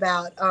talked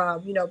about,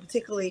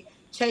 particularly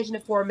changing the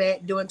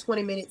format, doing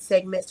 20-minute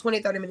segments,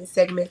 30-minute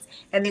segments,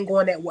 and then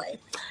going that way.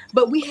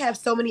 But we have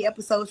so many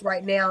episodes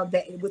right now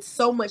that with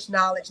so much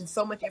knowledge and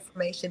so much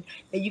information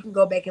that you can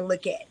go back and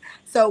look at.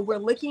 So we're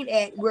looking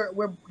at, we're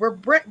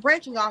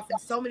branching off in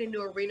so many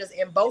new arenas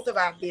in both of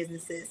our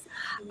businesses.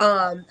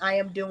 I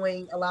am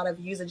doing a lot of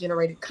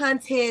user-generated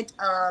content,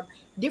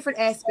 different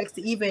aspects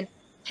to even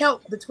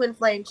help the Twin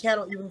Flame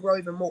channel even grow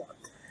even more.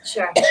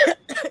 Sure.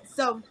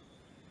 So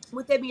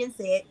with that being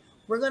said,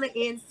 we're going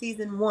to end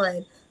season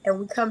 1, and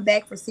we come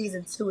back for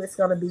season 2. It's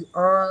going to be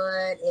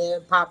on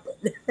and popping.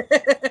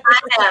 I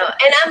know.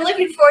 And I'm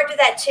looking forward to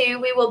that too.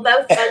 We will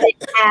both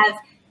have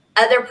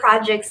other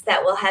projects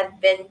that will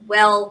have been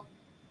well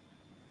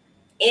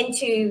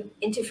into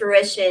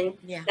fruition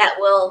that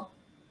will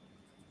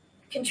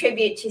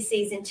contribute to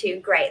season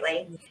 2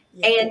 greatly.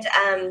 Yeah.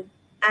 And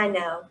I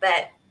know,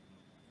 but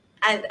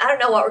I don't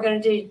know what we're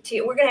going to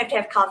do. We're going to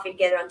have coffee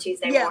together on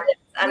Tuesday morning.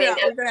 I know,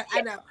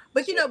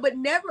 but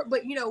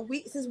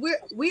since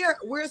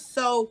we're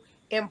so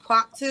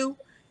impromptu,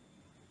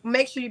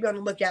 make sure you be on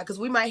the lookout, because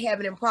we might have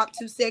an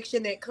impromptu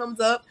section that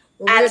comes up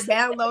when we're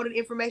downloading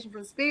information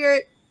from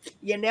Spirit.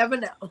 You never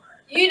know.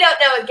 You don't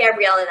know with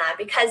Gabrielle and I,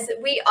 because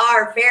we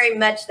are very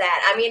much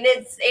that. I mean,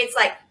 it's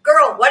like,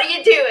 girl, what are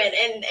you doing?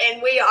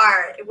 And we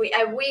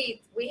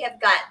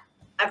have got.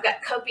 I've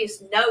got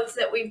copious notes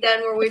that we've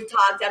done where we've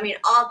talked. I mean,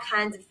 all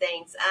kinds of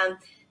things.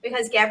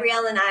 Because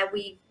Gabrielle and I,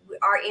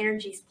 our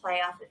energies play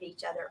off of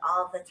each other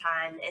all the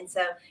time. And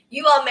so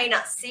you all may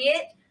not see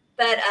it,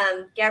 but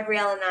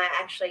Gabrielle and I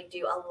actually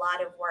do a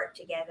lot of work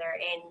together.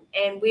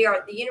 And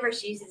the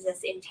universe uses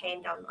us in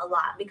tandem a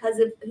lot because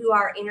of who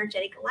our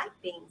energetic light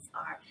beings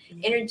are.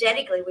 Mm-hmm.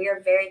 Energetically, we are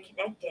very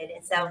connected.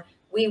 And so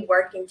we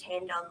work in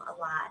tandem a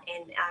lot.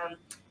 And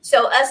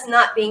so us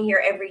not being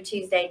here every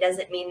Tuesday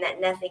doesn't mean that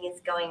nothing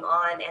is going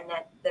on, and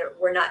that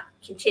we're not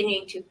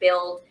continuing to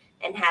build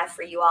and have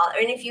for you all.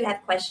 And if you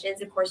have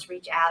questions, of course,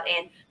 reach out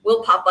and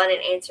we'll pop on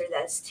and answer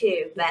those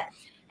too. But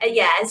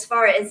as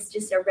far as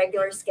just a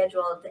regular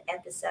schedule of the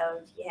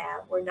episode,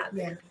 we're not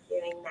going to be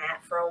doing that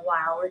for a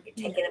while. We're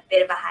taking a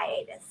bit of a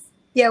hiatus.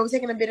 Yeah, we're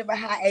taking a bit of a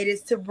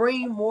hiatus to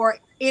bring more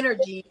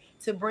energy,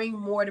 to bring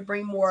more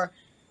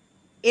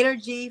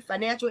energy,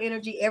 financial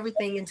energy,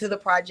 everything into the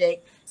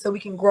project, so we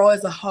can grow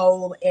as a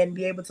whole and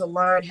be able to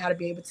learn how to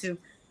be able to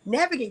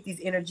navigate these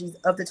energies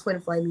of the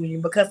Twin Flame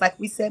Union. Because like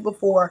we said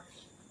before,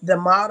 the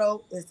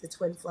model is the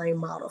twin flame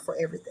model for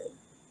everything.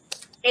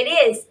 It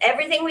is.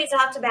 Everything we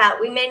talked about,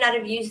 we may not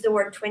have used the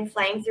word twin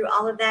flame through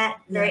all of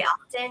that very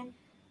often,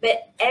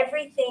 but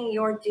everything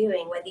you're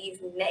doing, whether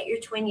you've met your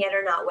twin yet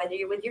or not, whether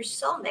you're with your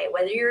soulmate,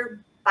 whether you're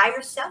by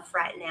yourself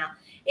right now.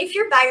 If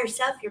you're by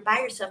yourself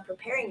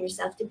preparing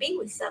yourself to be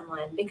with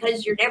someone,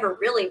 because you're never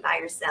really by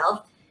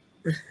yourself.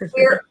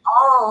 We're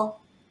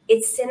all,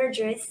 it's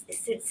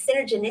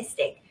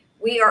synergistic.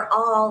 We are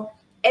all,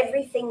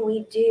 everything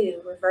we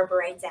do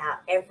reverberates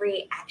out.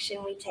 Every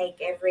action we take,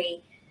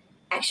 every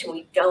action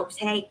we don't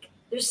take,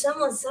 there's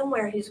someone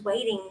somewhere who's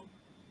waiting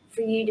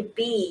for you to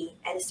be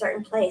at a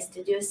certain place,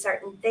 to do a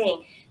certain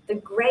thing. The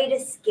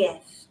greatest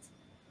gift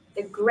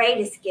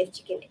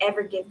you can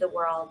ever give the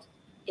world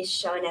is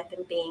showing up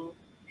and being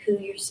who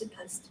you're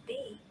supposed to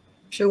be.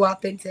 True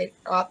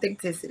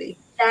authenticity.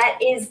 That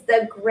is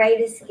the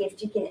greatest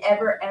gift you can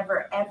ever.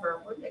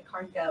 Where did the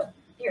card go?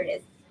 Here it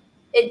is.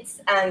 It's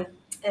well,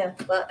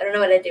 I don't know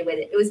what I did with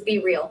it. It was be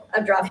real.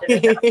 I dropped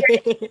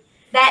it.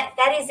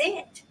 That is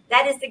it.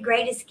 That is the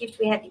greatest gift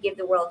we have to give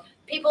the world.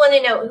 People want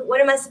to know,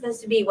 what am I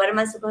supposed to be? What am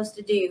I supposed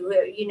to do?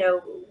 You know,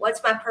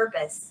 what's my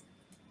purpose?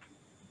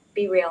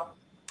 Be real.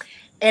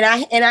 And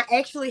I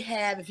actually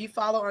have, if you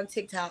follow on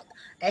TikTok,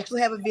 I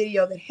actually have a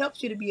video that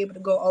helps you to be able to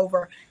go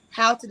over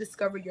how to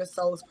discover your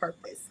soul's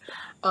purpose.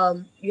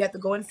 You have to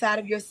go inside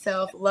of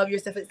yourself, love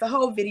yourself. It's a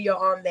whole video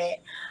on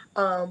that,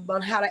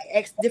 on how to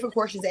ask different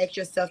questions to ask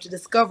yourself to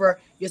discover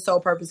your soul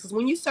purpose. Because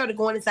when you started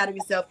going inside of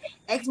yourself,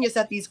 asking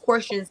yourself these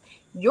questions,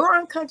 your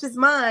unconscious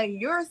mind,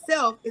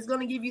 yourself, is going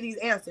to give you these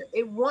answers.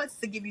 It wants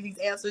to give you these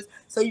answers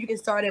so you can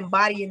start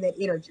embodying that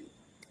energy.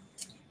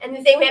 And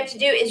the thing we have to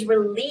do is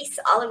release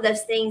all of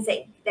those things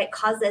that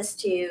cause us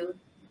to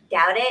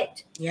doubt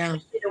it,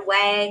 push it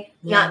away,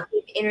 not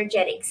give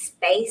energetic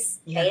space,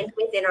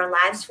 bandwidth in our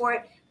lives for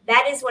it.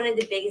 That is one of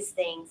the biggest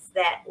things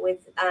that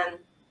with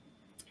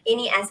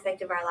any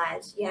aspect of our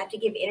lives, you have to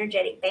give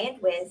energetic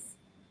bandwidth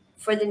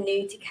for the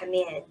new to come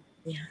in.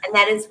 Yeah. And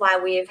that is why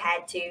we have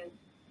had to,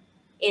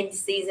 in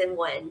season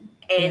 1,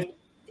 and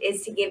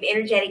is to give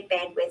energetic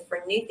bandwidth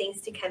for new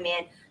things to come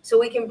in so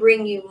we can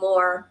bring you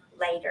more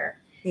later.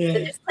 Yes.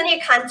 But there's plenty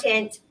of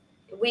content.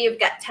 We have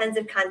got tons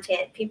of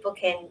content. People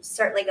can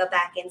certainly go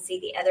back and see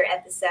the other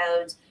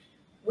episodes.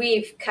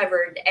 We've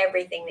covered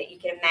everything that you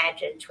can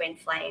imagine, twin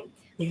flame.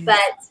 Yes.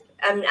 But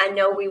I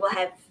know we will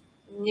have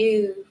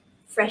new,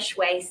 fresh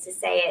ways to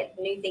say it,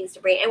 new things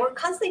to bring. And we're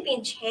constantly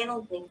being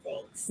channeled new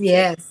things.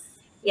 Yes.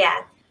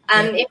 Yeah.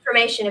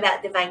 Information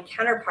about divine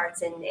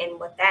counterparts and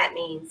what that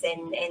means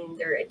and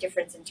their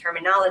difference in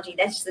terminology.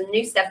 That's just the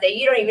new stuff that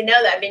you don't even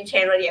know that I've been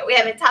channeled yet. We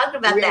haven't talked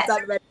about that.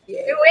 We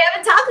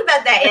haven't talked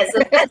about that yet. So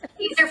that's a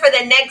teaser for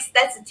the next.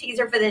 That's a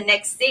teaser for the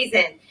next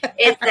season.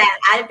 Is that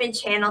I've been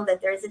channeled that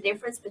there's a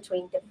difference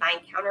between divine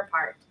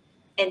counterpart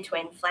and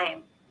twin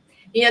flame.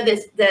 You know,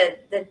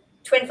 the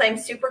twin flame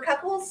super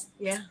couples.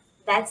 Yeah,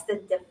 that's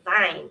the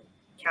divine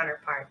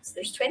counterparts.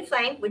 There's twin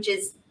flame, which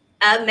is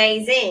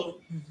amazing,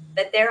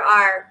 but there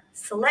are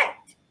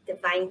select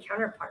divine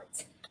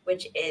counterparts,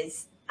 which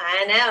is,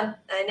 I know,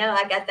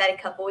 I got that a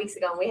couple weeks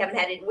ago, and we haven't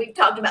had it. We've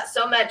talked about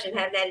so much and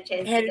haven't had a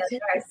chance to go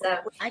there. So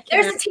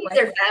there's a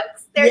teaser,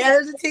 folks.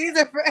 There's a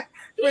teaser for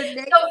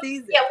next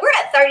season. Yeah, we're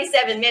at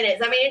 37 minutes.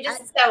 I mean, it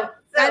just so.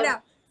 I know.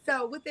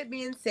 So with that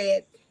being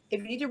said,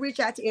 if you need to reach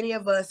out to any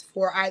of us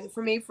for either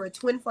for me for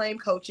twin flame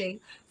coaching,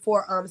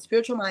 for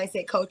spiritual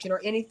mindset coaching,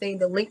 or anything,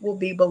 the link will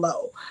be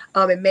below.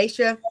 And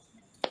Maysha,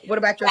 what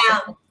about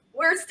yourself?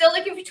 We're still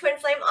looking for twin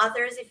flame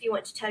authors if you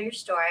want to tell your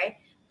story.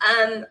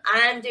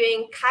 I'm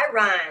doing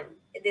Chiron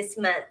this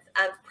month.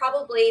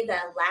 Probably the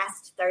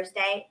last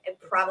Thursday.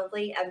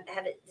 Probably, I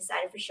haven't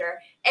decided for sure.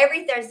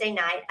 Every Thursday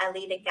night, I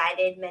lead a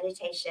guided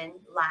meditation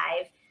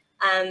live.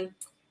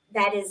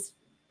 That is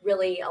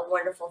really a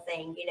wonderful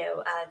thing, you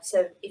know.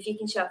 So if you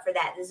can show up for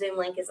that, the Zoom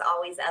link is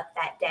always up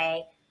that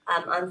day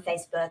on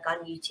Facebook,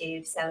 on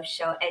YouTube. So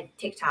and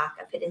TikTok,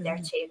 I put it there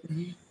too.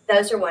 Mm-hmm.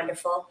 Those are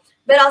wonderful.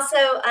 But also,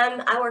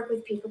 I work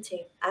with people too.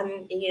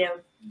 You know,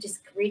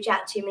 just reach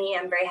out to me.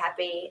 I'm very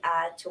happy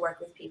to work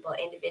with people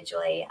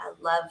individually. I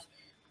love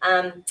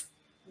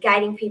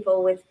guiding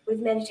people with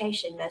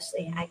meditation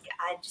mostly. I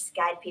just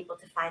guide people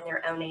to find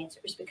their own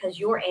answers because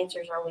your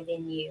answers are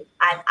within you.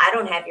 I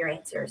don't have your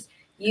answers.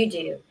 You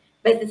do.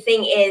 But the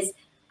thing is,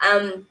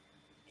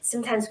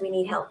 sometimes we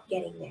need help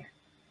getting there.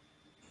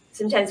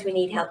 Sometimes we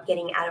need help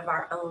getting out of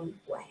our own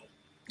way.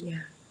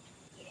 Yeah.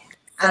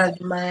 Out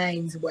of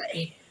mind's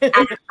way.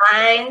 Out of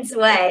mind's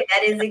way.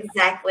 That is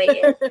exactly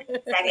it.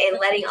 Exactly. And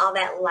letting all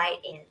that light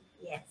in.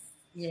 Yes.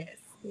 Yes.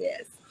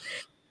 Yes.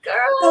 Girl.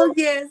 Oh,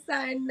 yes.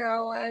 I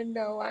know.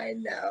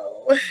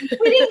 We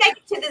didn't make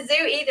it to the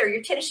zoo either.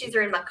 Your tennis shoes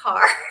are in my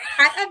car.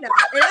 I know.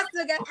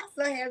 And I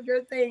still have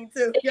your thing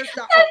too. Your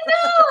song.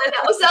 I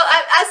know. So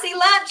I see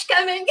lunch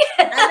coming.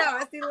 I know.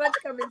 I see lunch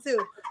coming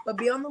too. But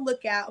be on the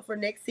lookout for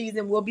next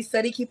season. We'll be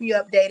keeping you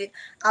updated.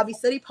 I'll be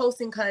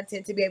posting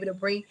content to be able to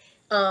bring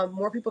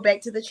more people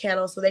back to the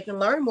channel so they can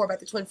learn more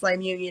about the Twin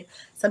Flame Union.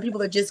 Some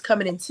people are just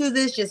coming into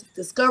this, just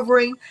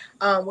discovering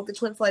what the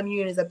Twin Flame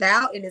Union is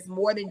about, and it's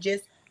more than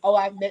just oh,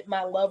 I've met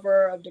my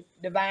lover of the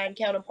divine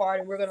counterpart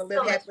and we're going to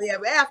live happily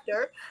ever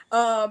after,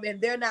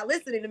 and they're not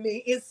listening to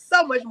me. It's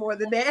so much more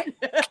than that.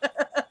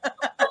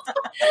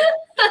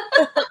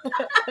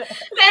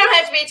 They don't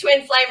have to be twin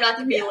flame not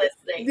to be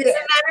listening. As a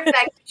matter of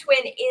fact, the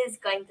twin is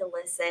going to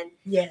listen.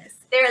 Yes.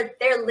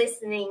 They're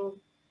listening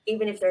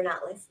even if they're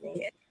not listening.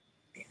 Yes.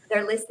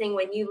 They're listening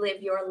when you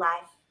live your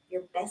life,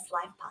 your best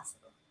life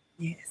possible.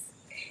 Yes.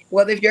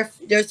 Whether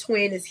your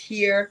twin is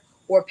here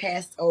or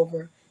passed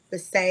over, the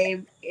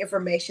same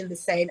information, the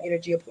same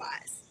energy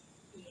applies.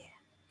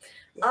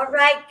 Yeah. All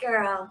right,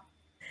 girl.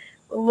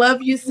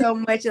 Love you so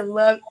much and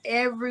love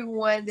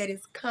everyone that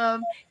has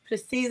come to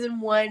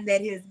season 1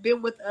 that has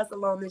been with us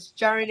along this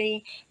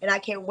journey. And I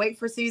can't wait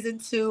for season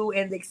 2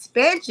 and the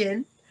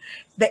expansion,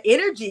 the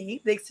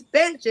energy, the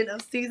expansion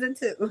of season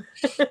 2. Me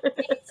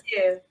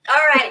too.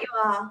 All right, you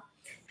all.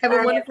 Have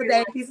a wonderful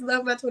day. Peace and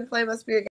love, my twin flame, my spirit.